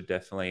that should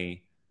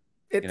definitely,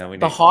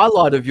 the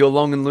highlight of your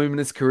long and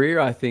luminous career,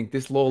 I think,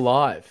 this Law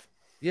Live.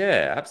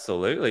 Yeah,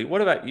 absolutely.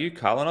 What about you,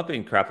 Cullen? I've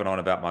been crapping on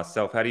about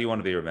myself. How do you want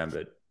to be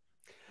remembered?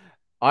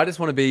 I just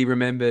want to be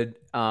remembered,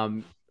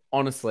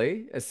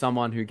 honestly, as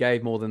someone who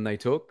gave more than they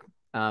took,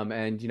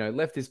 and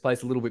left this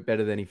place a little bit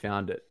better than he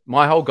found it.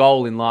 My whole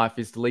goal in life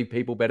is to leave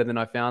people better than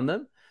I found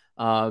them.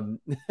 I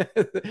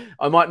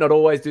might not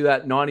always do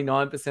that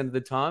 99% of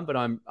the time, but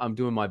I'm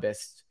doing my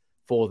best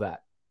for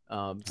that.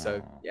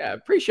 So yeah,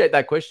 appreciate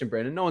that question,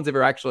 Brendan. No one's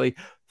ever actually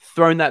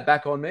thrown that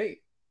back on me.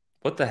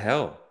 What the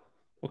hell?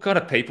 What kind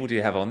of people do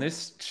you have on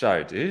this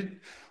show,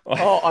 dude?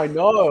 Oh, I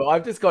know.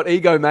 I've just got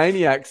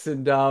egomaniacs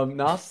and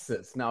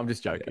narcissists. No, I'm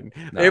just joking.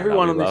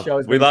 Everyone on this show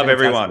is. We love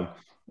everyone.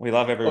 We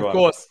love everyone. Of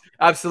course,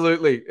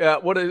 absolutely.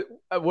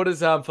 What does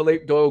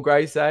Philippe Doyle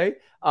Gray say?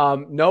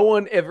 No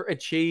one ever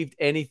achieved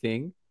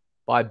anything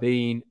by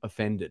being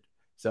offended.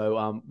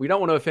 So we don't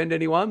want to offend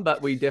anyone,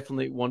 but we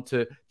definitely want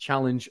to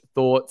challenge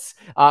thoughts.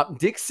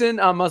 Dixon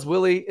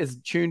Muswilly is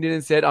tuned in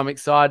and said, I'm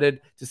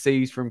excited to see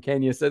he's from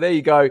Kenya. So there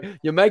you go.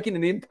 You're making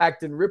an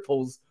impact and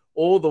ripples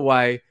all the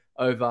way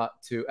over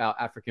to our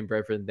African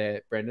brethren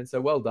there, Brendan. So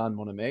well done,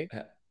 mon ami.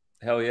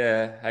 Hell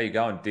yeah. How you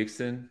going,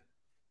 Dixon?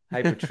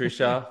 Hey,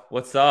 Patricia.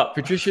 What's up?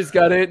 Patricia's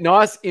got it.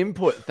 Nice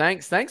input.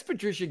 Thanks,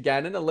 Patricia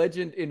Gannon, a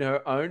legend in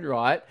her own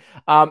right.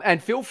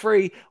 And feel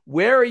free,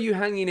 where are you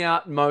hanging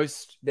out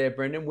most there,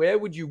 Brendan? Where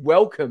would you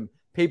welcome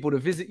people to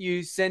visit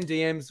you, send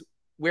DMs?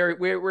 Where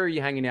are you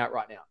hanging out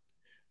right now?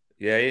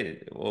 Yeah,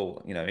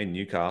 well, in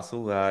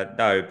Newcastle.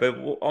 No, but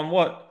on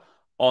what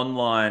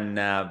online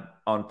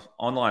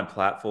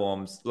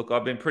platforms? Look,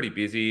 I've been pretty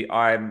busy.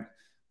 I'm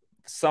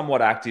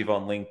somewhat active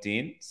on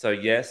LinkedIn. So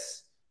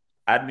yes,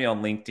 add me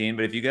on LinkedIn.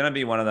 But if you're going to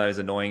be one of those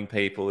annoying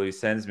people who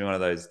sends me one of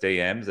those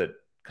DMs that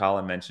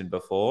Carlin mentioned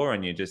before,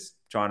 and you're just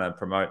trying to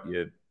promote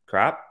your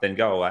crap, then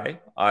go away.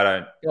 I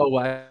don't go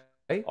away.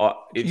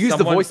 Use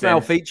the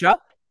voicemail feature.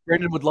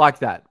 Brendan would like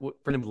that.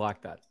 Brendan would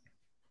like that,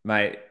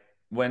 mate.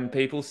 When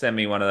people send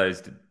me one of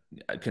those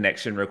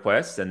connection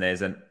requests and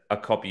there's a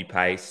copy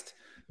paste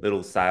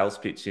little sales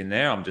pitch in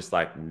there, I'm just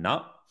like,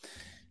 no.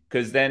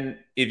 Because then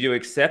if you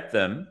accept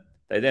them,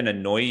 they then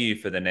annoy you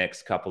for the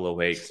next couple of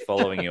weeks,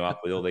 following you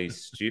up with all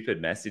these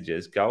stupid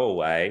messages. Go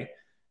away.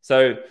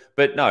 So,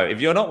 but no, if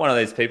you're not one of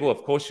those people,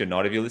 of course you're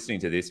not. If you're listening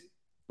to this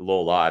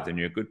Law Live, then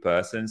you're a good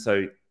person.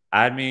 So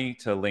add me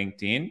to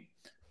LinkedIn.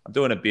 I'm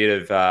doing a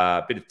bit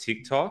of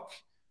TikTok,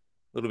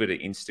 a little bit of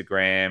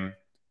Instagram.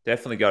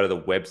 Definitely go to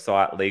the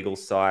website,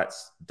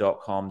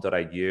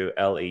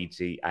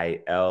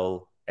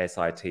 legalsites.com.au,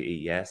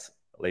 legalsites,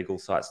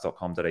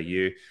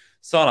 legalsites.com.au.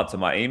 Sign up to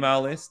my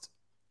email list.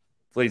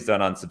 Please don't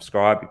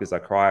unsubscribe because I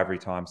cry every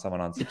time someone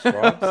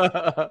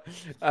unsubscribes.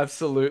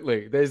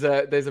 Absolutely. There's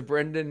a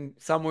Brendan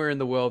somewhere in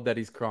the world that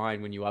is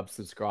crying when you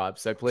unsubscribe.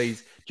 So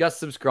please just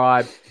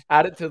subscribe,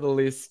 add it to the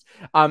list.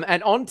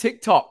 And on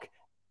TikTok,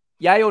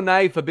 yay or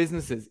nay for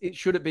businesses?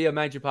 Should it be a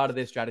major part of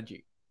their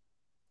strategy?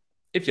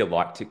 If you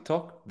like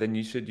TikTok, then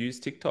you should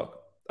use TikTok.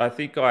 I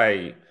think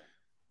I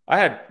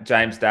had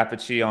James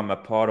Dapperchi on my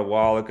pod a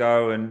while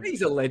ago, and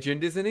he's a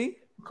legend, isn't he?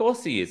 Of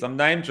course he is. I'm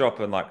name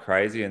dropping like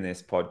crazy in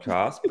this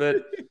podcast,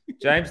 but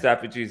James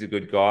Dapperchi is a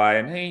good guy,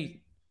 and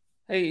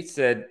he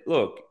said,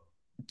 look,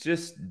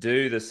 just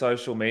do the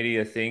social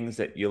media things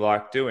that you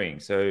like doing.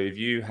 So if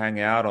you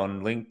hang out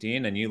on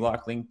LinkedIn and you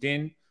like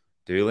LinkedIn,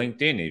 do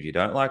LinkedIn. If you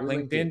don't like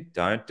LinkedIn,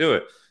 don't do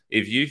it.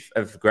 If you're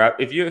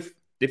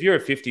a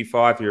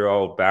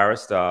 55-year-old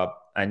barrister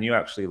and you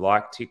actually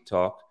like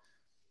TikTok,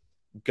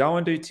 go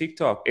and do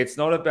TikTok. It's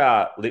not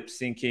about lip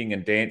syncing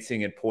and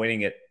dancing and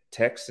pointing at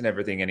text and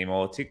everything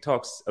anymore.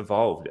 TikTok's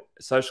evolved.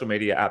 Social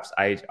media apps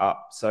age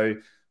up. So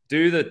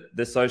do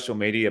the social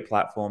media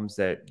platforms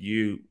that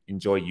you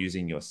enjoy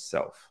using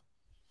yourself.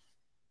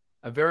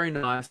 A very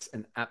nice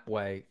and apt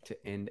way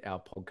to end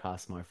our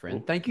podcast, my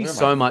friend. Thank you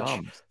so much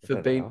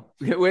for being...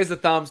 Where's the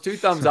thumbs? 2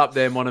 thumbs up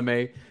there, mon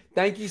ami.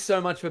 Thank you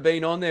so much for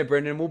being on there,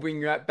 Brendan. We'll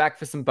bring you back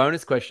for some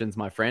bonus questions,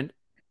 my friend.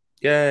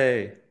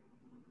 Yay.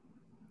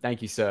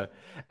 Thank you, sir.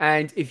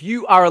 And if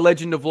you are a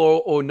legend of law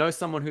or know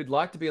someone who'd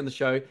like to be on the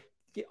show,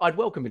 I'd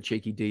welcome a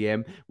cheeky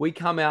DM. We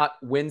come out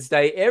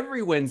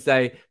every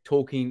Wednesday,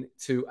 talking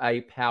to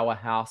a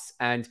powerhouse,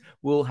 and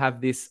we'll have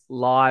this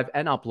live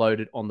and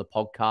uploaded on the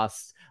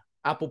podcast,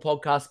 Apple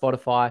Podcast,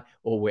 Spotify,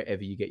 or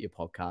wherever you get your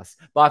podcasts.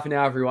 Bye for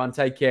now, everyone.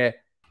 Take care.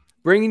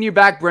 Bringing you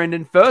back,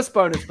 Brendan. First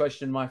bonus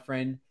question, my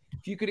friend.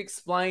 If you could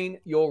explain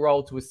your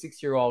role to a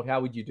 6-year-old, how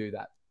would you do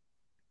that?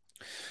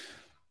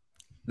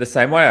 The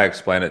same way I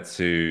explain it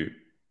to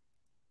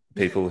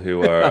people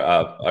who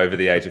are over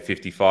the age of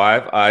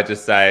 55. I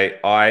just say,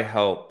 I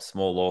help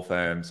small law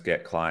firms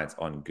get clients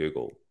on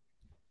Google.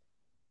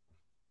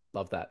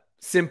 Love that.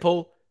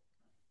 Simple.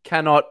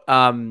 Cannot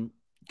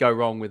go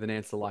wrong with an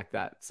answer like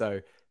that.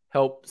 So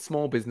help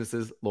small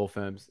businesses, law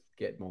firms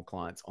get more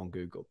clients on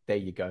Google. There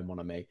you go, mon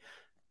ami.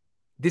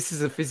 This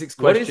is a physics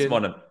question.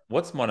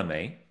 What's mon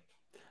ami?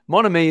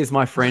 Mon ami is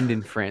my friend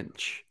in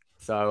French.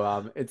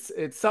 So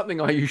it's something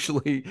I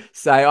usually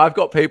say. I've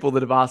got people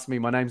that have asked me,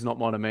 my name's not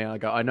mon ami. I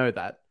go, I know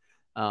that.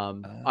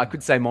 I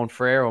could say mon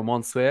frère or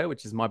mon soeur,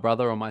 which is my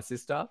brother or my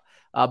sister.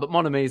 But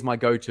mon ami is my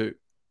go-to.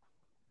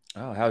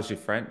 Oh, how's your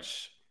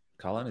French,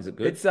 Cullen? Is it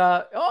good? It's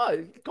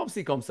comme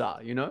ci, comme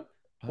ça, you know?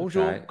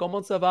 Bonjour,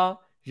 comment ça va?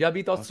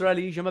 J'habite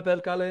Australie, je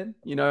m'appelle Cullen.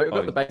 You know, I've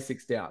got the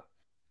basics down.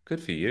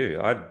 Good for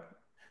you. I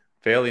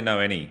barely know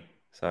any.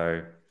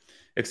 So...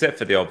 except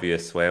for the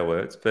obvious swear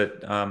words,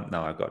 but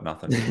no, I've got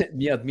nothing.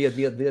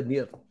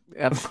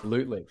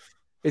 Absolutely.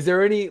 Is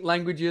there any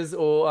languages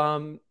or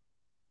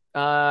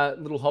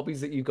little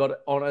hobbies that you've got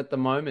on at the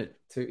moment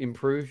to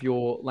improve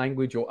your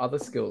language or other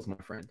skills, my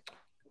friend?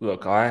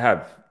 Look, I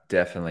have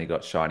definitely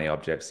got shiny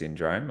object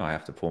syndrome. I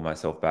have to pull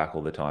myself back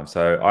all the time.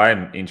 So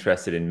I'm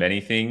interested in many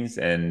things,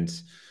 and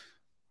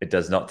it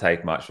does not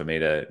take much for me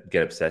to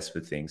get obsessed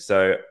with things.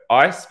 So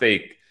I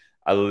speak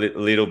a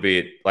little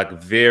bit, like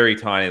very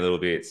tiny little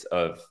bits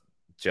of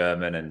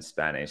German and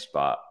Spanish,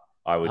 but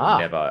I would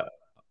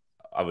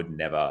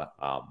never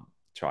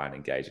try and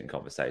engage in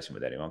conversation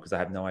with anyone because I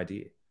have no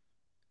idea.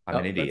 I'm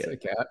an idiot.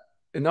 That's okay.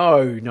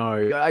 No.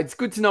 It's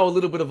good to know a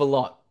little bit of a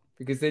lot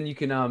because then you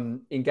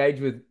can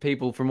engage with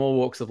people from all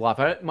walks of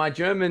life. My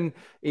German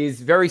is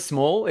very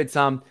small. It's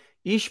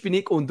Ich bin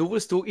ich und du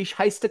bist du. Ich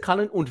heiße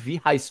Cullen und wie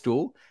heißt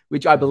du?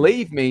 Which I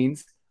believe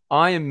means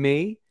I am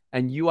me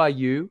and you are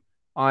you.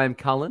 I am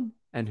Cullen,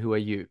 and who are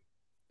you?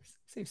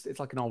 It's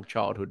like an old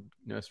childhood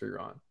nursery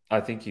rhyme. I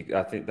think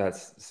that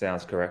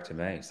sounds correct to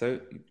me. So,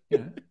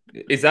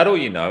 is that all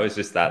you know? Is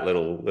just that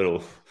little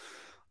line?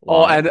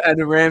 Oh, and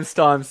a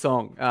Ramstein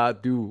song.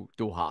 Du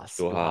hast,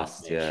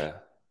 yeah.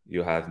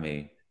 You have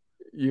me.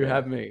 You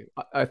have me.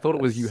 I thought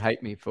it was you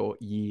hate me for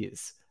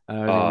years. I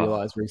only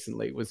realized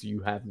recently it was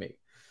you have me.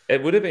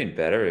 It would have been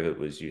better if it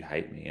was you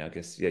hate me. I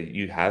guess, yeah,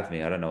 you have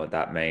me. I don't know what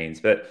that means,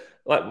 but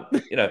like,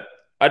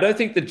 I don't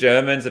think the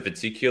Germans are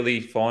particularly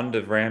fond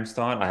of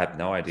Rammstein. I have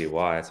no idea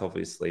why. It's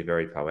obviously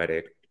very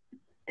poetic.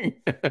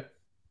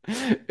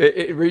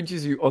 It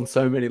reaches you on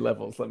so many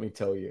levels, let me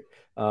tell you.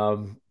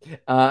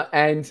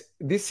 And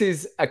this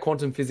is a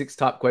quantum physics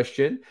type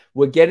question.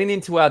 We're getting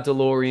into our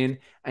DeLorean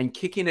and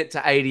kicking it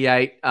to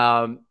 88.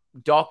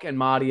 Doc and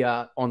Marty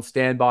are on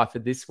standby for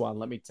this one,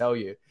 let me tell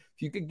you.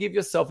 If you could give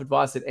yourself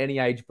advice at any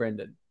age,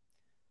 Brendan,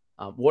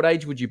 what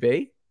age would you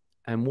be?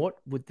 And what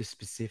would the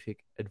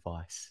specific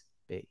advice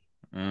be?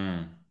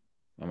 Oh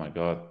my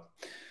God.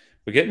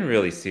 We're getting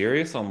really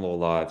serious on Law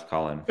Live,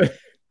 Colin.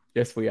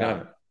 Yes, we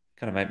are.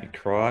 Kind of make me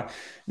cry.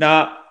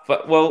 Nah,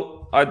 but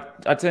well, I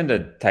tend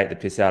to take the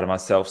piss out of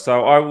myself.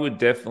 So I would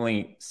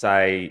definitely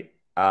say,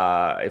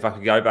 if I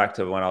could go back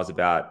to when I was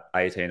about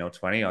 18 or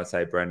 20, I'd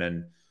say,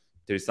 Brendan,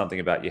 do something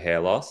about your hair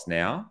loss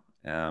now.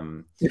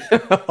 Mate,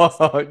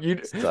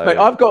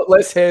 I've got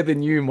less hair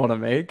than you, mon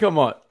ami. Come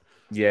on.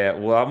 Yeah,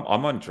 well,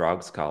 I'm on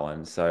drugs,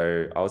 Colin.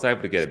 So I was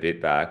able to get a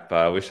bit back,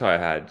 but I wish I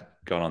had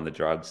gone on the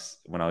drugs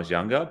when I was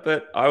younger.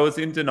 But I was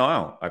in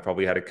denial. I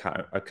probably had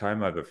a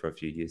comb over for a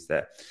few years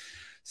there.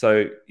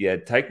 So yeah,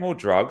 take more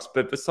drugs.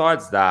 But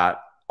besides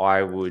that,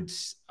 I would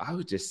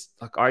just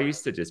like I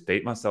used to just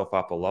beat myself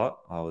up a lot.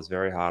 I was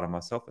very hard on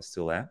myself. I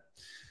still am.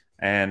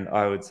 And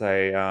I would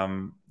say,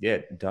 yeah,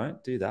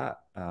 don't do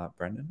that,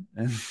 Brendan.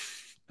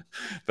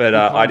 But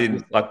I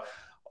didn't like.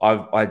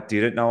 I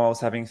didn't know I was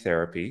having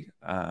therapy.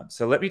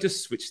 So let me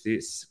just switch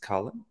this,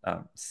 Colin.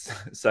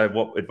 So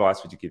what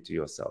advice would you give to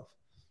yourself?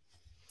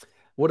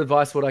 What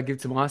advice would I give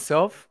to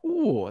myself?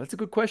 Oh, that's a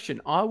good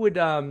question. I would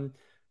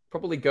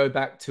probably go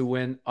back to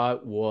when I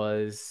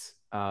was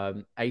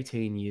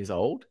 18 years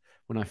old,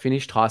 when I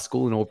finished high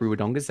school in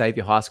Albury-Wodonga,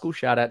 Xavier High School.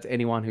 Shout out to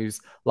anyone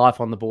who's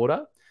life on the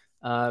border.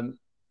 And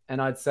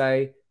I'd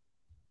say,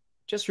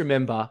 just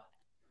remember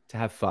to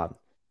have fun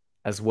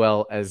as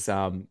well as,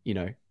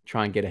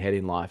 try and get ahead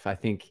in life. I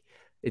think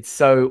it's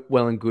so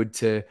well and good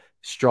to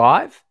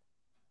strive.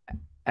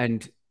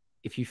 And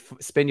if you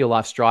spend your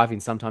life striving,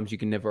 sometimes you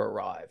can never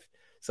arrive.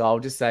 So I'll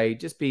just say,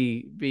 just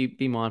be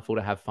mindful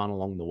to have fun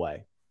along the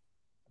way.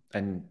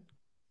 And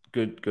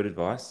good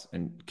advice.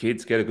 And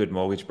kids, get a good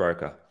mortgage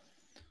broker.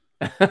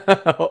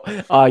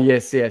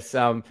 Yes.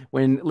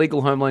 When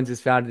Legal Home Loans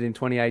is founded in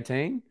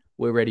 2018,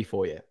 we're ready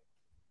for you.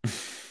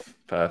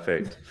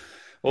 Perfect.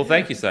 Well,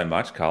 thank you so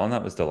much, Colin.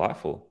 That was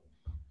delightful.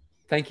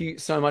 Thank you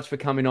so much for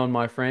coming on,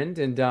 my friend.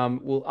 And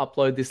we'll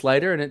upload this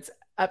later. And it's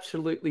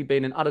absolutely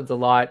been an utter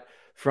delight,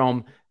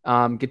 from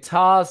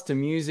guitars to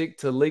music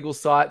to legal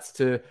sites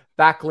to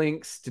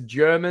backlinks to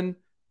German.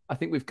 I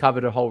think we've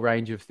covered a whole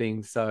range of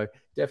things. So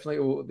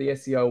definitely the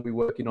SEO will be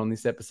working on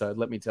this episode,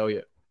 let me tell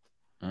you.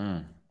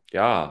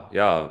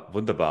 Yeah,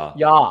 wunderbar.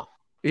 Yeah,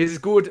 is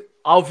good.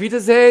 Auf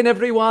Wiedersehen,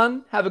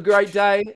 everyone. Have a great day.